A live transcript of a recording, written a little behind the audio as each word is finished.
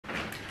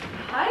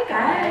Hi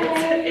guys,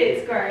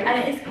 it's Grace.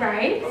 And it's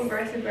Grace. From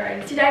Grace and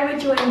Grace. Today we're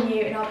joining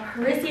you in our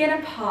Parisian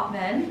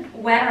apartment.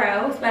 Where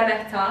else? Where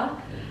better?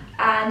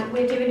 And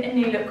we're doing a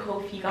new look haul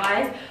for you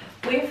guys.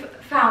 We've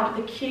found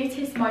the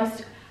cutest,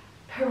 most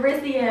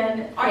Parisian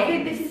things. I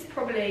think this is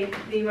probably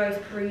the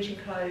most Parisian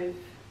clothes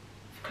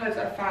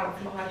I've found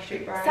from a high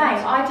street brand.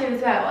 Same, I do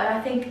as well. And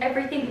I think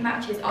everything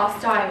matches our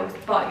styles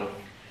both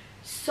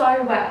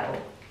so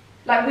well.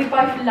 Like, we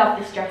both love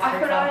this dress, for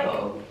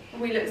example. Like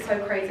we look so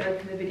crazy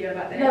opening the video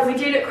about this. No, we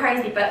do look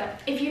crazy,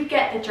 but if you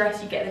get the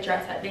dress, you get the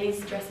dress. Like,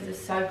 these dresses are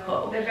so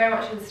cool. They're very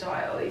much in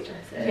style, these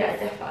dresses. Yeah,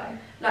 definitely.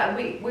 Like,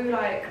 we were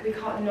like, we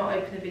can't not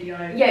open the video.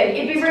 Yeah,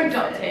 it'd be rude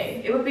not to.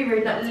 It would be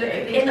rude not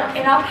to. In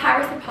our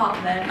Paris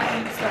apartment,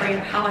 sorry,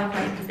 how I'm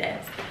going to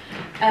this.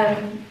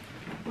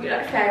 We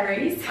like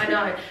fairies. I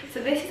know.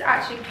 So this is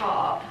actually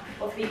part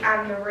of the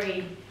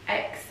Anne-Marie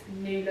X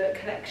New Look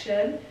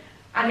collection.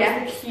 And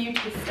it's the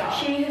cutest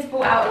stuff. She has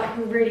brought out like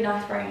a really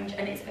nice range,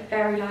 and it's a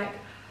very like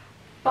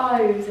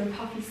bows and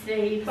puffy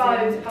sleeves,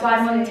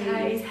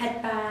 diamantes,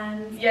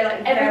 headbands. Yeah,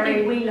 like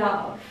everything we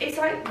love. It's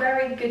like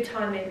very good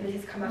timing that this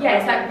has come out. Yeah,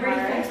 it's like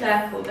really full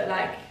circle that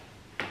like,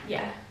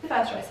 yeah. The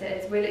first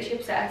dresses, we're literally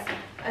obsessed.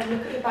 And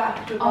look at the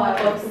back. Oh my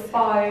god, the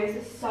bows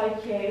are so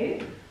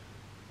cute.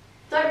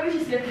 Don't we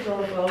just look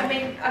adorable? I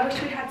mean, I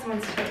wish we had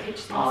someone to take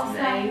pictures of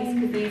these,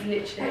 because these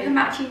literally... Like a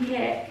matching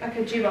kit. Like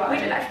a duo. We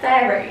do like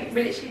fairies.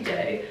 We literally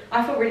do.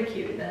 I feel really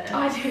cute in there.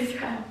 I do as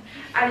well.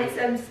 And it's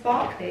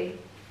sparkly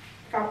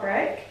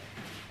fabric.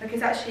 Like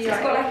it's actually It's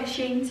got like a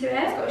sheen to it.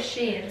 It's got a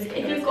sheen.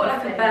 If you've got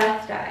like a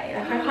birthday,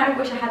 like I kind of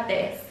wish I had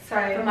this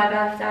for my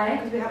birthday.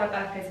 Because we have our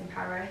birthdays in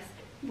Paris.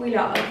 We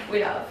love.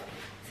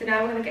 So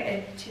now we're going to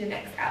get into the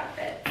next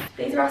outfit.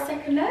 These are our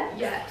second looks?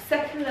 Yeah,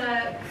 second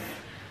looks.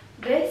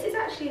 This is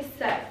actually a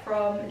set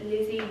from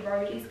Lizzie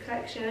Rodey's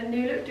collection.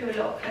 New Look do a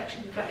lot of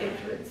collections with like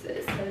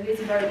influencers. So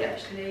Lizzie Rodey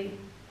actually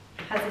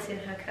has this in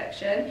her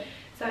collection.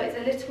 So it's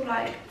a little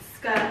like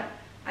skirt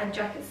and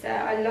jacket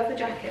set. I love the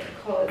jacket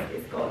because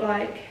it's got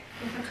like,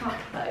 I can't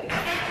close.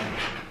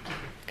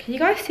 Can you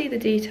guys see the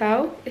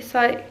detail? It's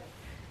like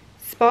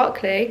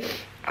sparkly,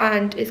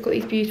 and it's got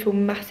these beautiful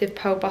massive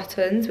pearl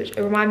buttons which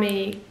remind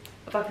me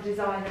of like a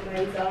designer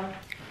blazer.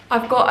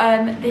 I've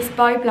got this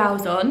bow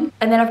blouse on,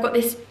 and then I've got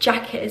this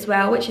jacket as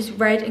well, which is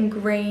red and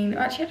green.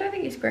 Actually, I don't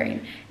think it's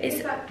green.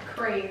 It's like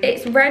cream.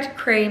 It's red,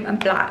 cream and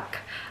black.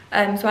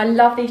 So I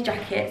love these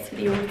jackets for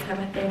the autumn.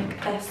 I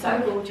think they're so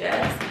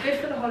gorgeous. Good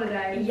for the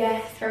holiday.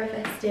 Yes, very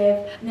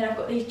festive. And then I've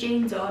got these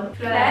jeans on.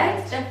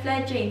 Flared. They're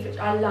flared jeans, which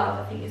I love.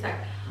 I think it's like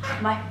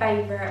my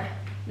favourite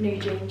new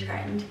jean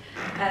trend.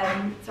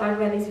 So I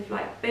wear these with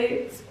like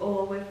boots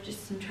or with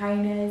just some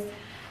trainers.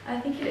 And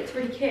I think it looks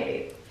really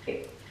cute.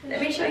 Let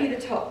me show you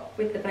the top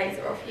with the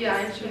blazer off. Yeah,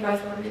 I'm sure you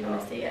guys want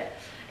to see it.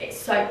 It's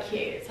so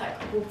cute. It's like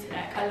a halter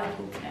neck. I love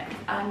halter necks.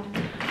 And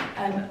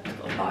it's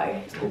got a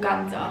bow. It's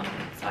organza.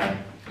 So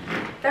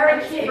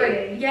very cute.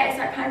 Pretty. Yeah, it's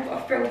like kind of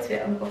got a frill to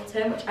it on the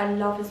bottom, which I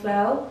love as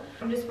well.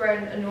 I'm just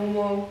wearing a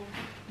normal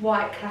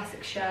white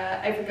classic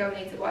shirt. Every girl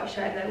needs a white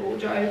shirt in their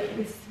wardrobe.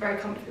 This is a very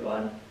comfy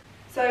one.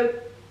 So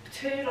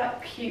two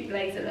like cute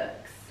blazer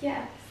looks.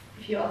 Yes.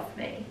 If you ask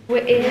me.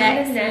 We're in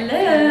next the next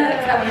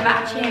look. And we're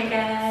matching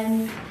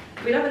again.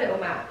 We love a little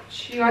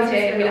match. You guys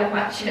do. We love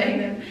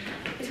matching.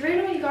 It's really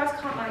annoying you guys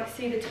can't like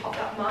see the top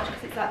that much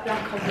because it's like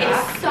black on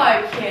black. It's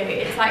so cute.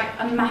 It's like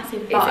a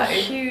massive bow. It's a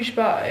huge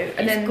bow.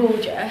 And then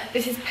gorgeous.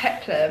 This is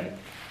peplum.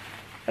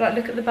 Like,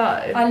 look at the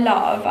bow. I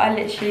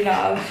literally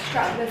love.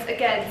 Strapless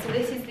again. So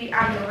this is the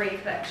Anne-Marie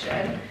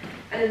collection.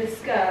 And then the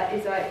skirt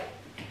is like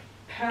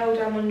pearl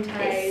diamantes.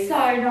 It's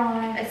so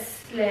nice. A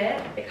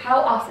slit. Like, how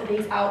us are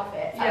these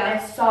outfits? Yeah. Like,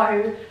 they're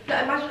so...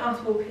 Like, imagine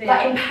us walking in.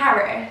 Like in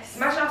Paris.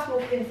 Imagine us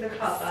walking into the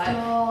club.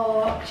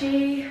 Stop.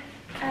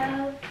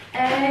 G-L-A-M.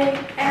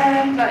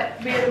 Like,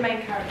 we are the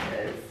main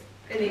characters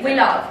in these We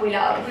love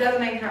the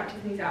main characters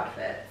in these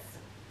outfits.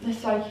 They're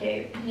so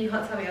cute. You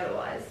can't tell me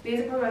otherwise. These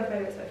are probably my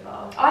favourites so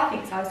far. I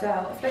think so as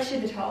well, especially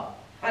the top.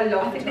 I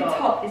love I think the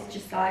top is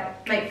just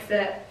like... makes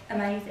it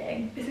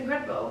amazing. It's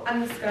incredible.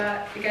 And the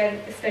skirt, again,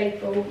 a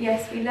staple.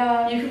 Yes, we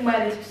love. You can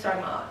wear this with so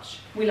much.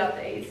 We love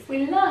these.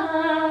 We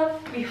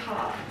love. We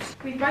heart.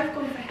 We've both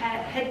gone for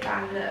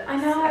headband looks. I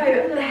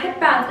know. The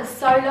headbands are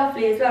so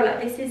lovely as well.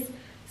 Like, this is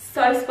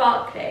so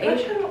sparkly. I'll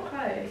show you up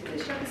close.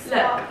 It's like a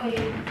sparkly.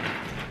 Look.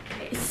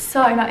 It's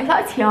so nice. It's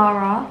like a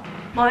tiara.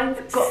 Mine's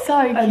got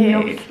so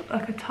cute.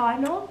 Like a tie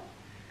knot.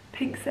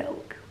 Pink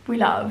silk. We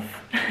love.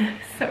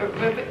 So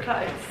we're a bit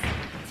close.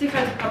 Too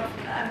close to come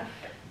from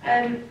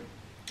there.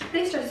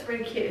 This dress is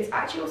really cute. It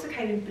actually also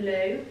came in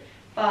blue,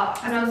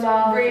 and I was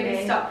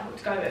really stuck with what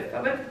to go with.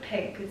 I went for the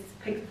pink because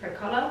pink's my favourite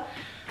colour.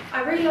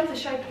 I really love the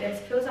shape of this.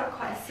 It feels like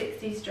quite a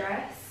 60s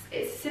dress.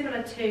 It's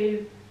similar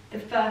to the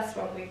first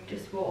one we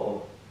just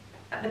wore,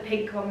 the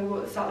pink one we wore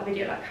at the start of the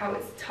video, like how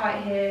it's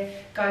tight here,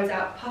 goes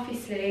out, puffy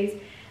sleeves.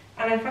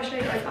 And if I show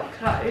you guys up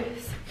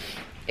close,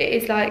 it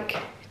is like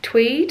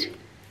tweed.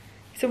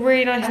 It's a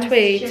really nice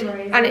tweed,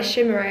 and it's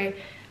shimmery.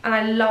 And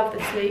I love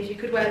the sleeves. You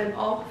could wear them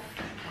off.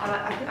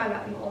 I think I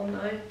like them on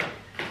though.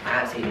 I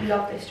absolutely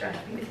love this dress. I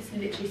think this is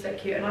literally so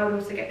cute, and I would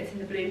also get this in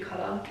the blue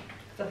colour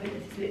because I think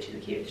this is literally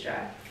the cutest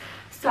dress.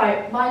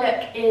 So my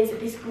look is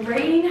this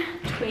green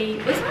tweed.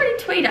 Well, it's not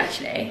really tweed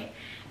actually.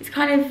 It's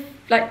kind of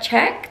like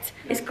checked.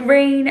 It's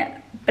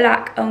green,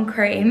 black and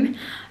cream.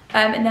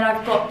 And then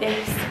I've got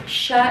this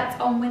shirt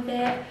on with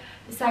it.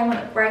 The same one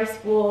that Grace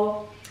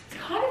wore. It's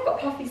kind of got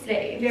puffy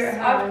sleeves.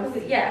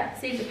 Yeah,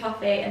 sleeves are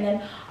puffy. And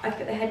then I've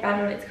got the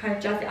headband on it to kind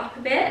of jazz it up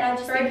a bit. And I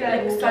just think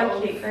it looks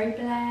so cute. Very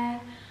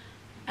Blair.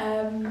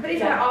 I think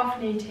it's like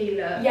afternoon tea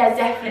look. Yeah,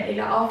 definitely.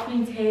 Like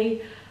afternoon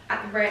tea.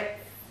 At the Ritz.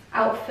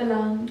 Out for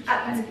lunch.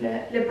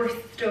 At the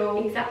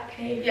Bristol.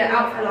 Exactly. Yeah,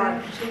 out for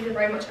lunch. These are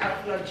very much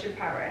out for lunch in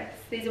Paris.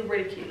 These are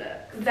really cute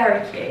looks.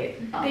 Very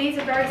cute. These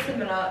are very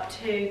similar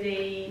to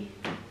the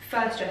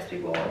first dress we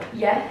wore.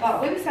 Yeah.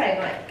 But we were saying,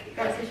 like,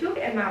 guys, if you're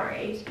getting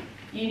married,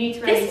 you need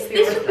to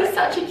This would be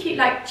such a cute,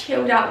 like,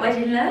 chilled out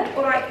wedding look.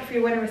 Or like if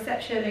you're in a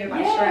reception or you're about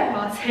to show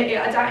a party.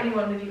 I doubt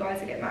anyone of you guys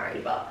will get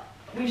married, but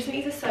we just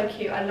think these are so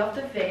cute. I love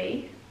the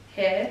V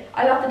here.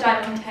 I love the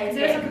diamond tape. It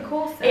looks like a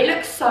corset. It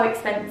looks so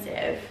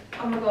expensive.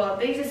 Oh my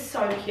god, these are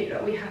so cute.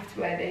 Like, we have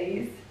to wear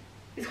these.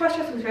 It's quite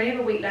stressful because we only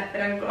have a week left.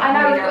 And I've got, like,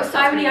 I know, we've got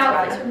so many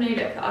outfits from New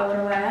Look that I want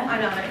to wear.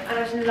 I know, and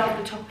I just love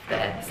the top of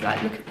this.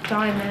 Like, look at the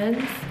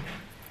diamonds.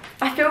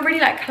 I feel really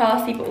like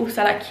classy, but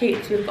also like cute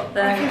because we've got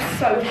the. I feel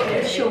so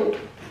cute. Short.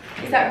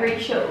 Is that really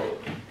short?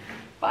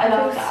 But I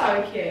love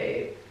that. So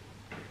cute.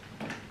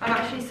 I'm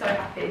actually so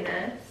happy in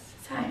this.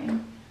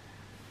 Same.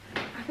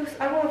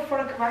 I want to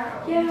frolic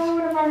around. Yeah, I want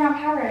to run around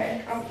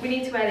Paris. We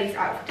need to wear these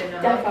out for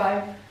dinner.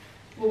 Defo.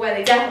 We'll wear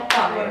these out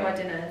for one of my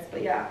dinners.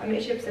 But yeah, I'm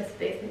literally obsessed with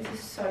these. And this is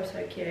so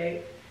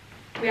cute.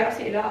 We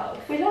absolutely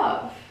love. We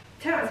love.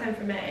 10 out of 10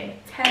 for me.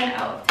 10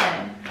 out of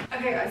 10.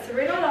 Okay guys, so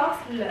we're in our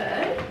last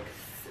looks.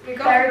 We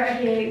got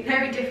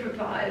very different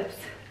vibes.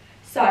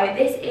 So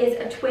this is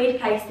a tweed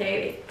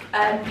playsuit.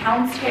 It's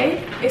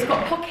houndstooth. It's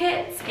got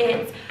pockets.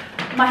 It's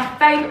my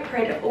favourite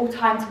print of all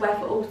time to wear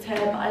for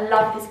autumn. I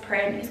love this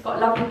print. It's got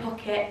lovely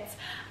pockets.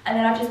 And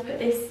then I've just put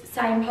this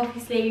same puffy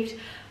sleeved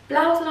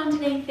blouse on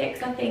underneath it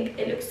because I think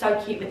it looks so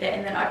cute with it.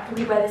 And then I'd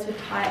probably wear this with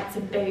tights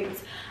and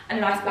boots and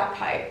a nice black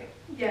coat.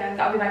 Yeah.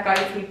 That would be my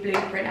go-to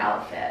blueprint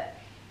outfit.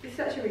 This is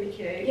actually really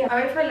cute. Yeah. I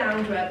went for a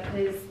loungewear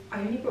because I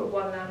only bought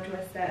one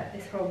loungewear set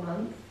this whole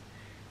month.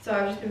 So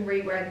I've just been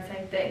re-wearing the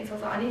same thing. So I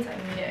was like, I need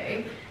something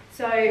new.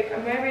 So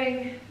I'm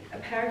wearing a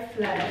pair of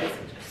flares,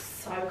 which are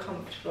so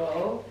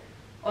comfortable.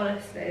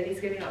 Honestly, these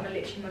are going to be like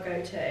literally my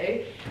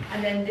go-to.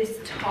 And then this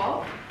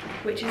top,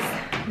 which is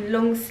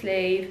long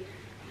sleeve,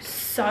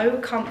 so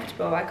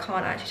comfortable. I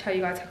can't actually tell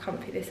you guys how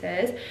comfy this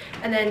is.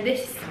 And then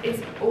this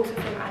is also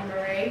from Anne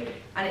Marie,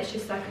 and it's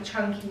just like a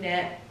chunky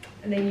knit.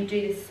 And then you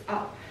do this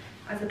up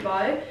as a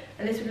bow,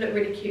 and this would look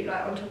really cute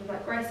like on top of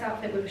like Grace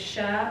outfit with a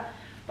shirt.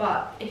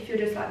 But if you're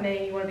just like me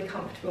and you want to be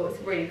comfortable, it's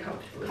really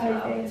comfortable as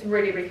well. It's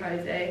really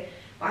cozy.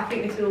 But I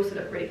think this would also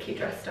look really cute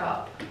dressed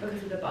up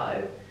because of the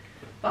bow.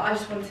 But I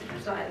just wanted to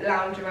just like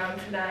lounge around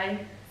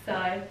today, so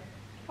I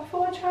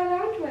thought I'd try a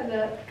loungewear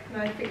look,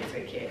 and I think it's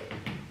really cute.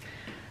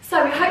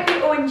 So we hope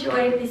you all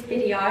enjoyed this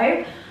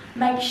video.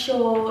 Make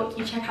sure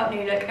you check out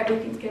New Look.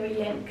 Everything's going to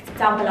be linked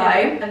down below.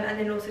 Yeah, and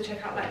then also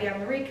check out like the Anne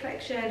Marie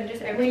collection and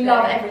just everything. We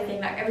love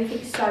everything. Like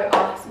everything's so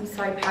us and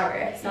so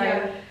Paris. So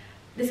yeah.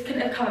 This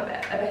couldn't have come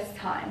at a better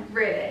time.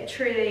 Really,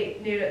 truly,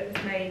 New Look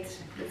has made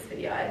this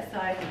video. So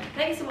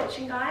thanks for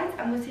watching, guys,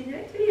 and we'll see you in the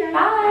next video.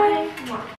 Bye. Bye.